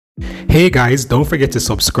Hey guys, don't forget to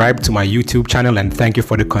subscribe to my YouTube channel and thank you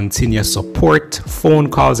for the continuous support, phone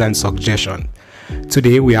calls and suggestion.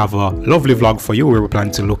 Today we have a lovely vlog for you where we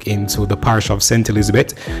plan to look into the parish of St.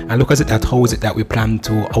 Elizabeth and look at how is it that we plan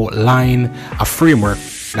to outline a framework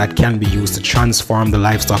that can be used to transform the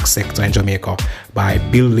livestock sector in Jamaica by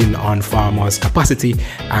building on farmers' capacity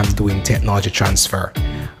and doing technology transfer.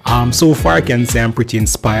 So far I can say I'm pretty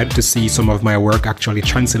inspired to see some of my work actually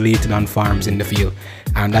translated on farms in the field,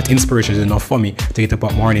 and that inspiration is enough for me to get up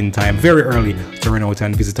at morning time very early to run out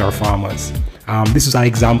and visit our farmers. This is an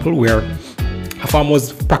example where a farmer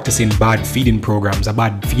was practicing bad feeding programs, a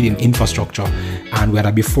bad feeding infrastructure, and we had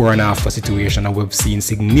a before and after situation, and we've seen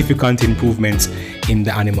significant improvements in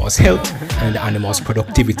the animal's health and the animal's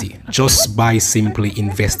productivity just by simply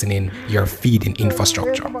investing in your feeding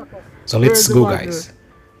infrastructure. So let's go, guys.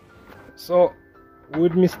 So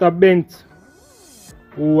with Mr. Bent,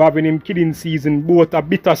 who having him kidding season, both a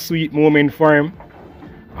bittersweet moment for him.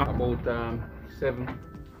 About 7,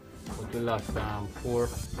 but the last 4.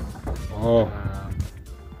 Oh.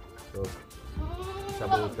 So it's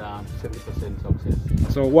about 70%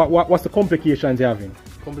 success. So what's the complications you're having?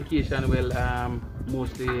 Complication, well,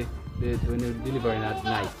 mostly when you're delivering at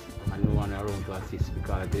night and no one around to assist,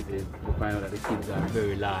 because they find out that the kids are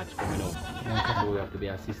very large coming up. Okay. So we have to be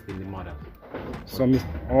assisting the mother. So you're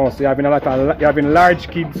having you're having large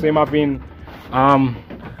kids, so you're having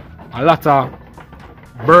a lot of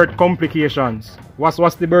birth complications.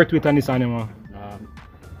 What's the birth weight on this animal?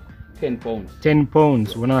 10 pounds. 10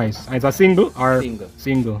 pounds, well, nice. And it's a single or?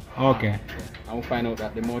 Single, okay. And we find out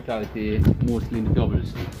that the mortality mostly in the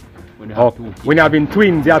doubles. When you have when you're having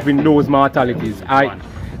twins, you're having those mortalities.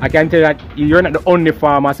 I can tell you that you're not the only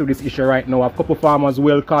farmer with this issue right now. A couple farmers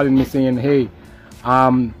will calling me saying, hey,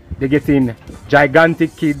 they're getting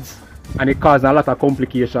gigantic kids and it causes a lot of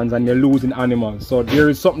complications and they're losing animals. So there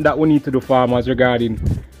is something that we need to do, farmers, regarding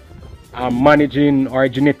managing our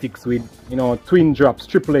genetics with, twin drops,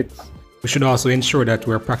 triplets. We should also ensure that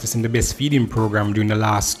we're practicing the best feeding program during the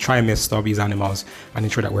last trimester of these animals and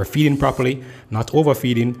ensure that we're feeding properly, not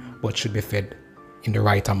overfeeding, but should be fed in the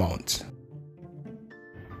right amount.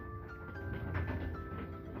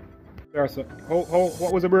 So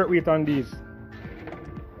what was the birth weight on these?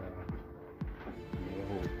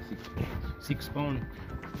 6 pounds.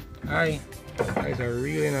 Aye, these are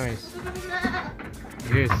really nice.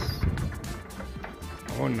 Yes.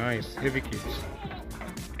 Oh, nice, heavy kids.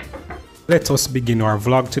 Let us begin our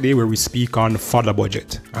vlog today where we speak on fodder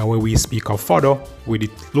budget. And when we speak of fodder, we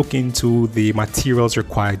look into the materials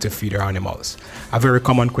required to feed our animals. A very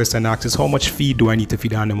common question asked is, how much feed do I need to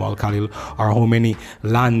feed an animal, Khalil? Or how many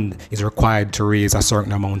land is required to raise a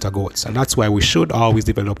certain amount of goats? And that's why we should always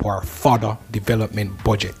develop our fodder development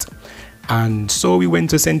budget. And so we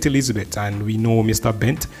went to St. Elizabeth, and we know Mr.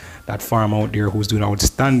 Bent, that farmer out there who's doing an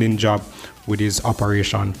outstanding job with his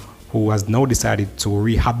operation, who has now decided to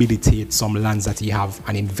rehabilitate some lands that he have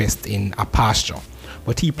and invest in a pasture.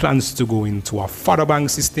 But he plans to go into a fodder bank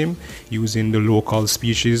system using the local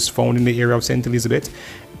species found in the area of St. Elizabeth,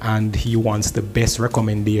 and he wants the best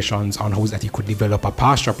recommendations on how that he could develop a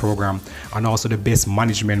pasture program and also the best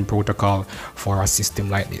management protocol for a system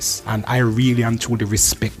like this. And I really and truly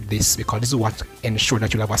respect this, because this is what ensures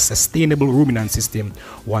that you'll have a sustainable ruminant system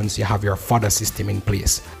once you have your fodder system in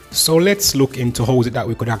place. So let's look into how is it that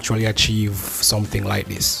we could actually achieve something like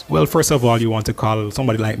this. Well, first of all, you want to call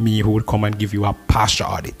somebody like me who would come and give you a pasture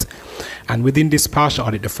audit. And within this pasture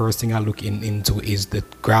audit, the first thing I look into is the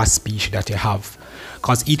grass species that you have,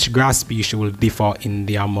 because each grass species will differ in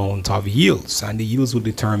the amount of yields, and the yields will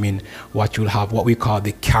determine what you'll have, what we call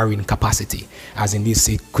the carrying capacity. As in this,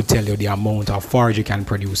 it could tell you the amount of forage you can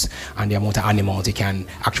produce and the amount of animals you can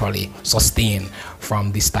actually sustain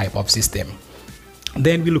from this type of system.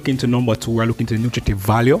 Then we look into number 2, we're looking into the nutritive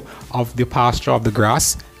value of the pasture of the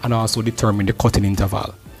grass and also determine the cutting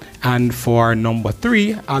interval. And for number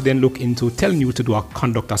 3, I'll then look into telling you to do a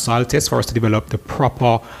conductor soil test for us to develop the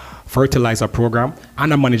proper fertilizer program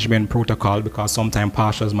and a management protocol, because sometimes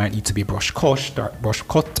pastures might need to be brush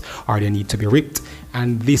cut or they need to be ripped.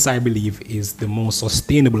 And this, I believe, is the most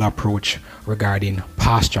sustainable approach regarding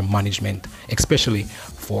pasture management, especially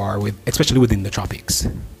within the tropics.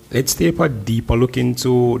 Let's take a deeper look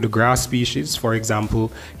into the grass species. For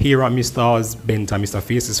example, here at Mr. Bent and Mr.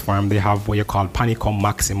 Face's farm, they have what you call Panicum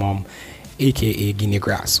maximum, aka Guinea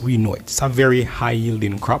grass. We know it's a very high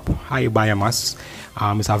yielding crop, high biomass.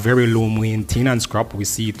 It's a very low maintenance crop. We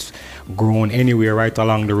see it grown anywhere right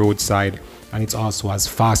along the roadside, and it also has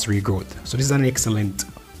fast regrowth. So this is an excellent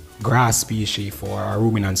grass species for our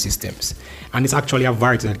ruminant systems. And it's actually a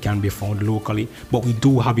variety that can be found locally, but we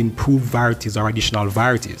do have improved varieties or additional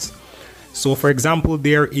varieties. So for example,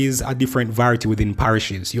 there is a different variety within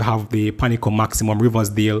parishes. You have the Panicum maximum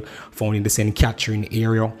Riversdale found in the St. Catherine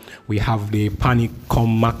area. We have the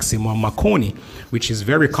Panicum maximum Maconi, which is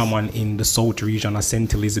very common in the South region of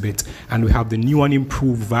St. Elizabeth. And we have the new and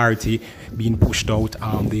improved variety being pushed out,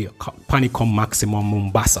 the Panicum maximum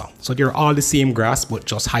Mombasa. So they're all the same grass, but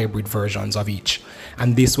just hybrid versions of each.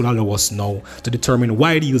 And this will allow us now to determine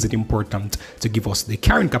why the yield is important to give us the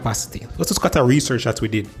carrying capacity. Let's just cut a research that we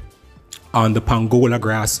did on the Pangola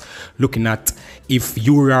grass, looking at if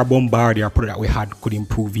urea bombardier product that we had could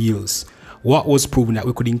improve yields. What was proven that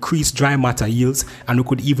we could increase dry matter yields, and we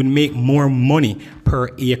could even make more money per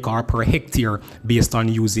acre or per hectare based on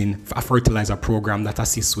using a fertilizer program that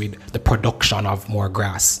assists with the production of more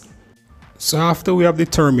grass. So after we have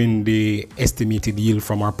determined the estimated yield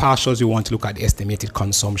from our pastures, we want to look at the estimated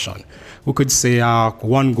consumption. We could say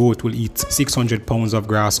one goat will eat 600 pounds of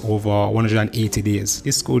grass over 180 days.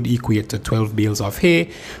 This could equate to 12 bales of hay.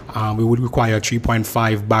 We would require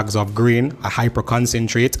 3.5 bags of grain, a hyper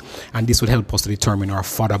concentrate, and this would help us to determine our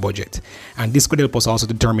fodder budget. And this could help us also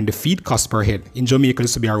determine the feed cost per head. In Jamaica,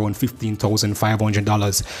 this would be around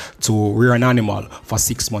 $15,500 to rear an animal for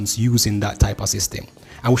 6 months using that type of system.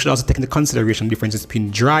 And we should also take into consideration differences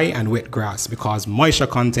between dry and wet grass, because moisture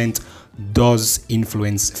content does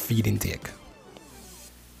influence feed intake.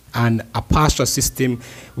 And a pasture system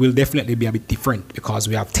will definitely be a bit different because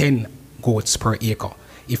we have 10 goats per acre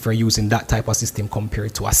if we're using that type of system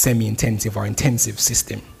compared to a semi-intensive or intensive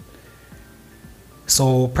system.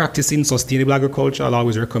 So practicing sustainable agriculture, I'll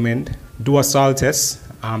always recommend. Do a soil test.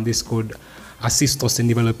 This could assist us in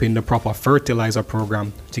developing the proper fertilizer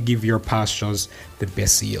program to give your pastures the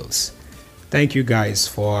best yields. Thank you guys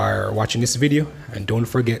for watching this video, and don't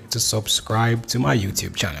forget to subscribe to my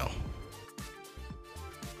YouTube channel.